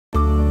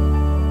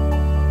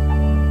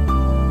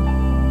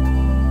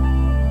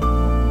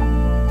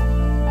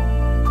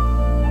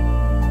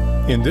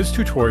In this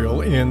tutorial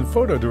in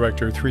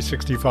PhotoDirector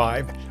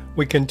 365,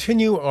 we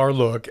continue our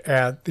look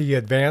at the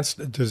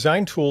advanced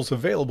design tools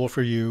available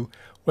for you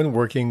when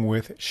working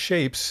with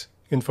shapes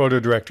in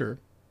PhotoDirector.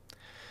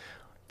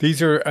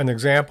 These are an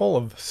example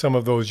of some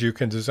of those you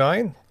can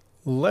design.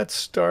 Let's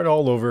start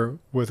all over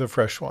with a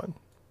fresh one.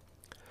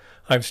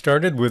 I've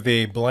started with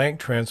a blank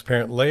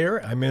transparent layer.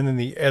 I'm in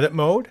the edit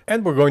mode,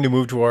 and we're going to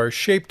move to our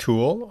shape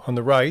tool on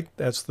the right.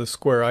 That's the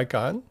square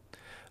icon.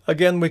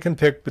 Again, we can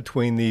pick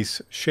between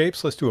these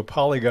shapes. Let's do a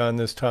polygon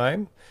this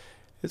time.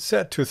 It's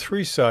set to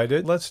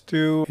 3-sided. Let's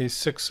do a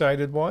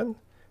 6-sided one.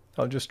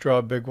 I'll just draw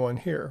a big one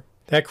here.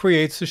 That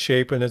creates a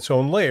shape in its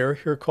own layer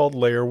here called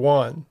layer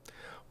 1.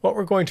 What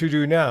we're going to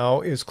do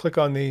now is click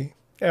on the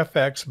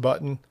FX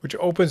button, which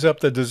opens up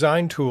the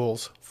design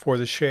tools for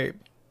the shape.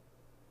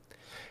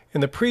 In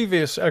the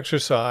previous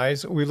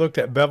exercise, we looked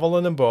at bevel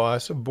and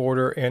emboss,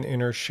 border, and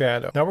inner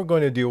shadow. Now we're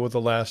going to deal with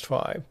the last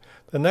 5.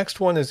 The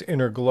next one is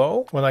inner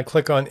glow. When I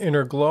click on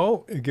inner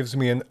glow, it gives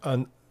me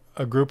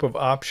a group of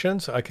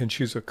options. I can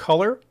choose a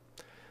color,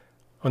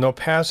 an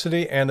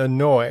opacity, and a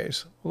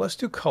noise. Let's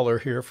do color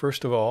here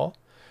first of all.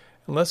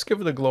 And let's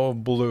give it a glow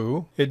of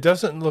blue. It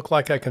doesn't look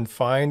like I can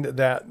find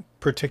that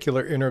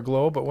particular inner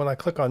glow, but when I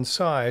click on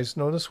size,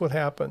 notice what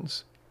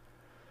happens.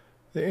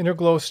 The inner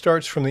glow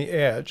starts from the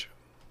edge.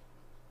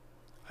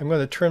 I'm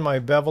going to turn my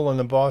bevel and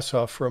emboss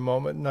off for a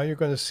moment. Now you're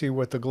going to see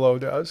what the glow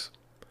does.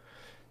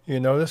 You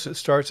notice it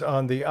starts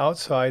on the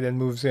outside and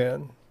moves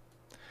in.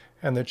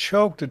 And the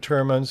choke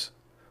determines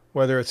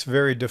whether it's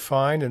very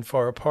defined and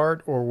far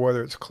apart or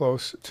whether it's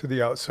close to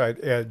the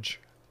outside edge.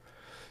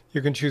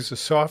 You can choose a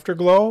softer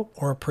glow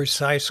or a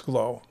precise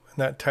glow, and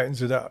that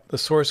tightens it up. The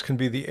source can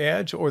be the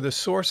edge, or the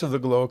source of the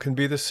glow can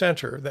be the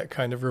center. That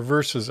kind of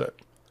reverses it.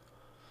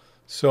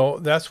 So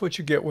that's what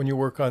you get when you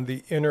work on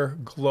the inner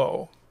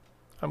glow.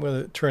 I'm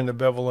going to turn the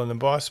bevel and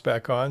emboss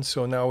back on,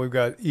 so now we've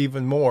got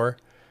even more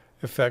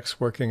effects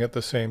working at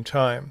the same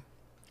time.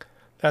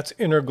 That's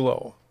inner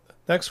glow.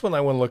 Next one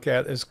I want to look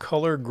at is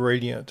color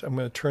gradient. I'm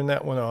going to turn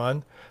that one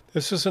on.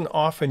 This is an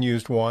often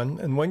used one,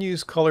 and when you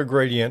use color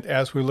gradient,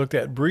 as we looked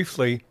at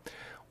briefly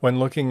when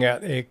looking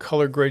at a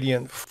color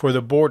gradient for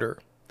the border,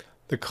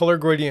 the color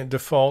gradient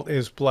default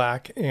is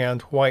black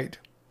and white.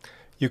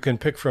 You can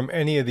pick from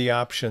any of the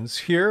options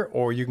here,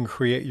 or you can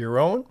create your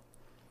own.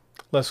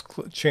 Let's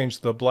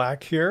change the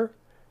black here.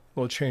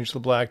 We'll change the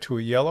black to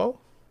a yellow.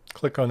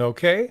 Click on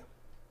OK.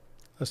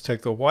 Let's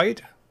take the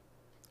white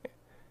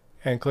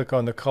and click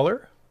on the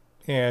color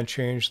and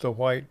change the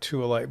white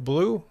to a light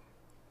blue,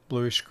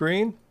 bluish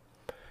green.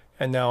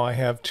 And now I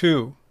have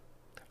 2.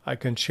 I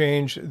can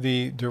change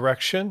the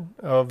direction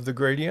of the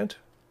gradient.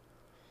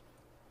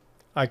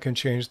 I can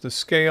change the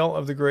scale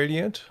of the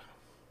gradient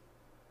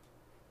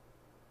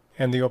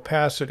and the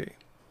opacity,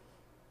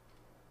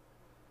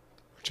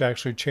 which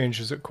actually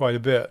changes it quite a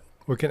bit.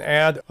 We can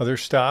add other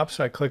stops.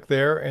 I click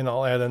there and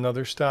I'll add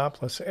another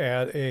stop. Let's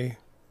add a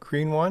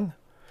green one.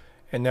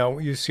 And now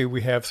you see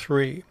we have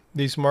 3.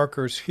 These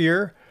markers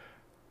here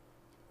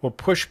will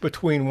push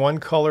between one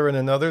color and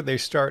another. They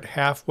start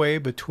halfway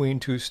between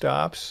 2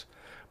 stops.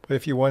 But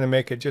if you want to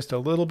make it just a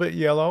little bit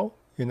yellow,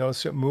 you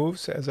notice it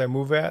moves as I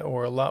move at,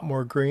 or a lot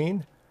more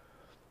green.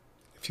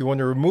 If you want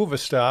to remove a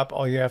stop,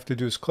 all you have to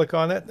do is click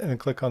on it and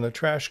click on the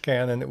trash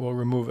can and it will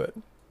remove it.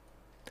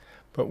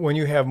 But when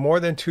you have more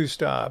than 2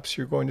 stops,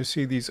 you're going to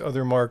see these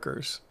other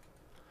markers.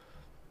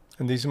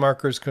 And these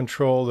markers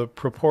control the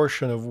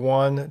proportion of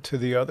one to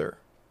the other.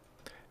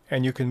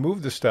 And you can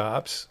move the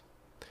stops.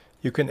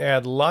 You can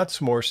add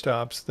lots more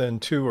stops than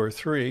 2 or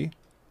 3.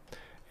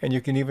 And you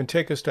can even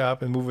take a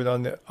stop and move it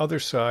on the other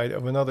side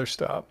of another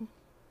stop.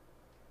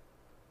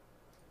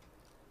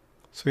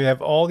 So you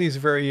have all these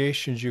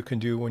variations you can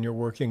do when you're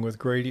working with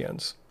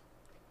gradients.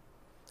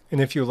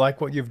 And if you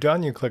like what you've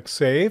done, you click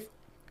Save.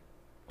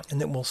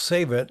 And it will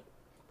save it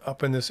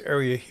up in this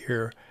area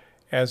here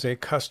as a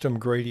custom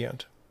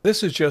gradient.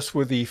 This is just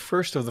with the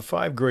first of the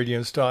 5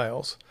 gradient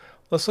styles.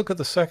 Let's look at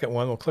the second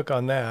one. We'll click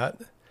on that.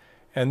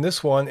 And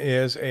this one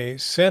is a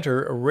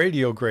center, a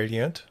radial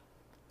gradient.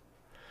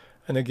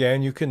 And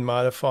again, you can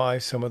modify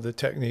some of the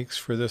techniques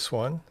for this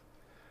one.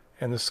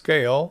 And the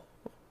scale,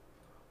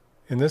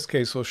 in this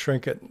case, we'll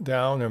shrink it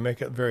down or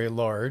make it very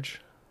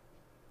large.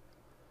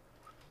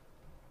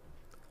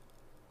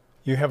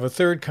 You have a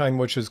third kind,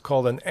 which is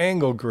called an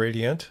angle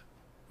gradient,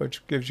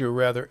 which gives you a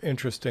rather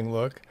interesting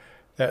look.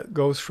 That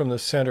goes from the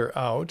center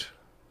out.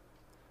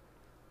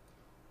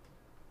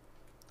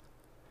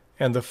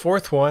 And the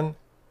fourth one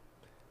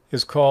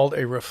is called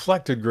a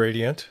reflected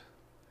gradient.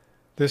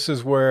 This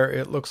is where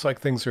it looks like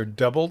things are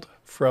doubled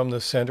from the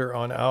center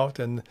on out,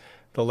 and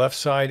the left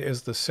side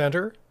is the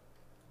center.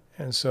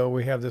 And so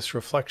we have this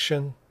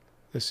reflection,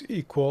 this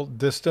equal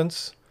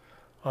distance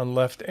on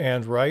left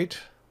and right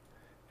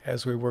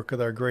as we work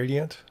with our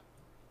gradient.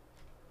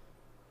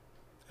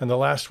 And the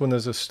last one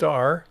is a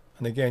star,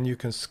 and again you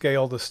can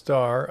scale the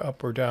star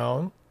up or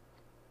down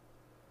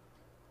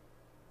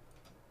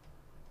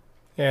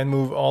and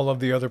move all of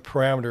the other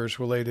parameters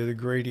related to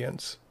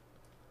gradients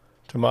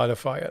to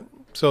modify it.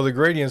 So the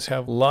gradients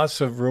have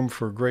lots of room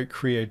for great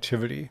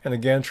creativity. And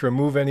again, to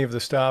remove any of the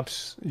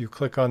stops, you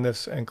click on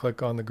this and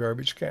click on the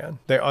garbage can.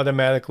 They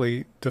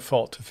automatically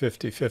default to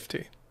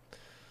 50-50.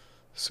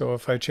 So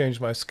if I change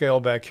my scale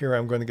back here,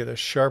 I'm going to get a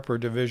sharper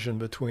division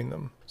between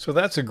them. So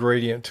that's a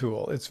gradient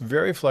tool. It's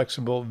very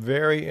flexible,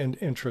 very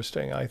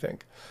interesting, I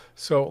think.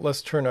 So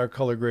let's turn our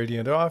color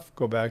gradient off,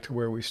 go back to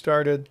where we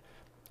started.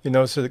 You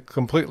notice that it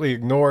completely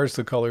ignores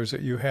the colors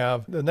that you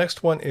have. The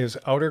next one is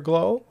outer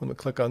glow. Let me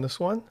click on this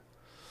one.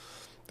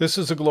 This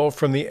is a glow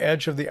from the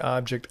edge of the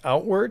object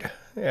outward,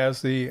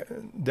 as the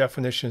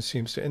definition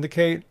seems to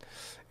indicate.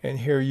 And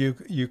here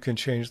you can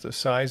change the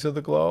size of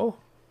the glow.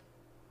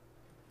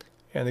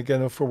 And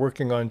again, if we're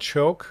working on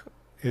choke,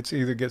 it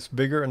either gets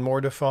bigger and more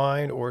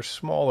defined or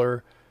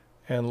smaller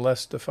and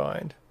less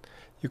defined.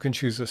 You can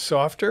choose a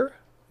softer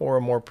or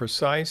a more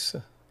precise,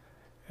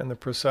 and the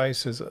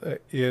precise is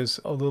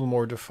a little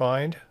more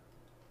defined.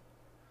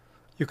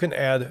 You can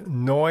add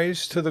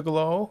noise to the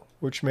glow,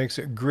 which makes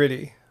it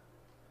gritty,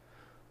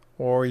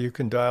 or you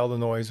can dial the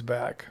noise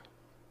back.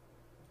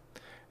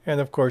 And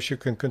of course, you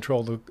can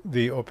control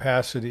the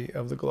opacity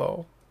of the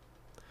glow.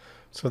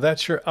 So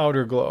that's your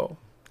outer glow.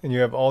 And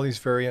you have all these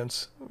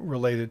variants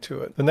related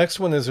to it. The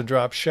next one is a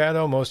drop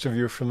shadow. Most of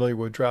you are familiar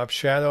with drop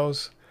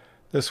shadows.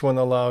 This one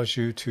allows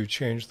you to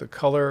change the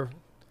color.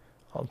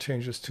 I'll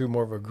change this to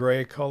more of a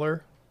gray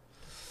color.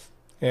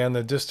 And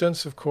the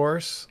distance, of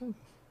course,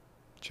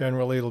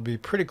 generally it'll be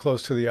pretty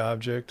close to the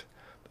object.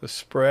 The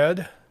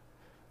spread,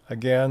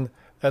 again,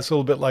 that's a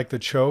little bit like the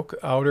choke,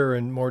 outer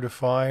and more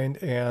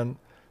defined and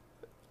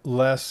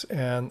less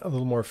and a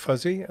little more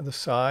fuzzy. The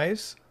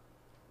size.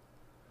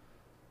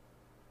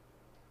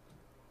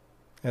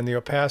 And the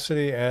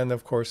opacity, and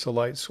of course the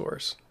light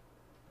source.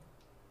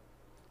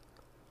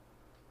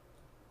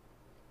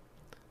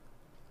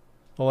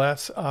 The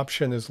last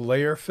option is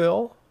layer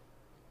fill.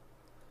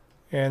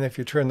 And if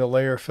you turn the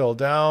layer fill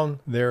down,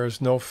 there is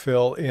no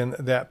fill in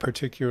that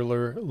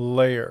particular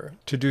layer.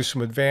 To do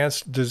some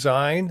advanced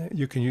design,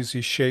 you can use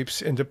these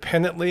shapes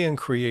independently and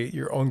create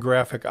your own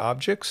graphic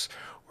objects,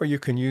 or you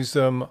can use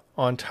them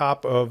on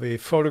top of a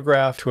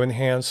photograph to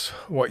enhance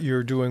what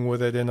you're doing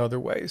with it in other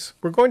ways.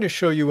 We're going to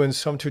show you in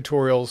some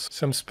tutorials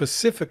some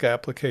specific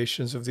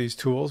applications of these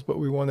tools, but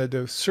we wanted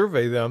to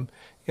survey them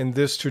in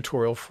this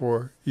tutorial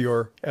for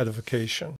your edification.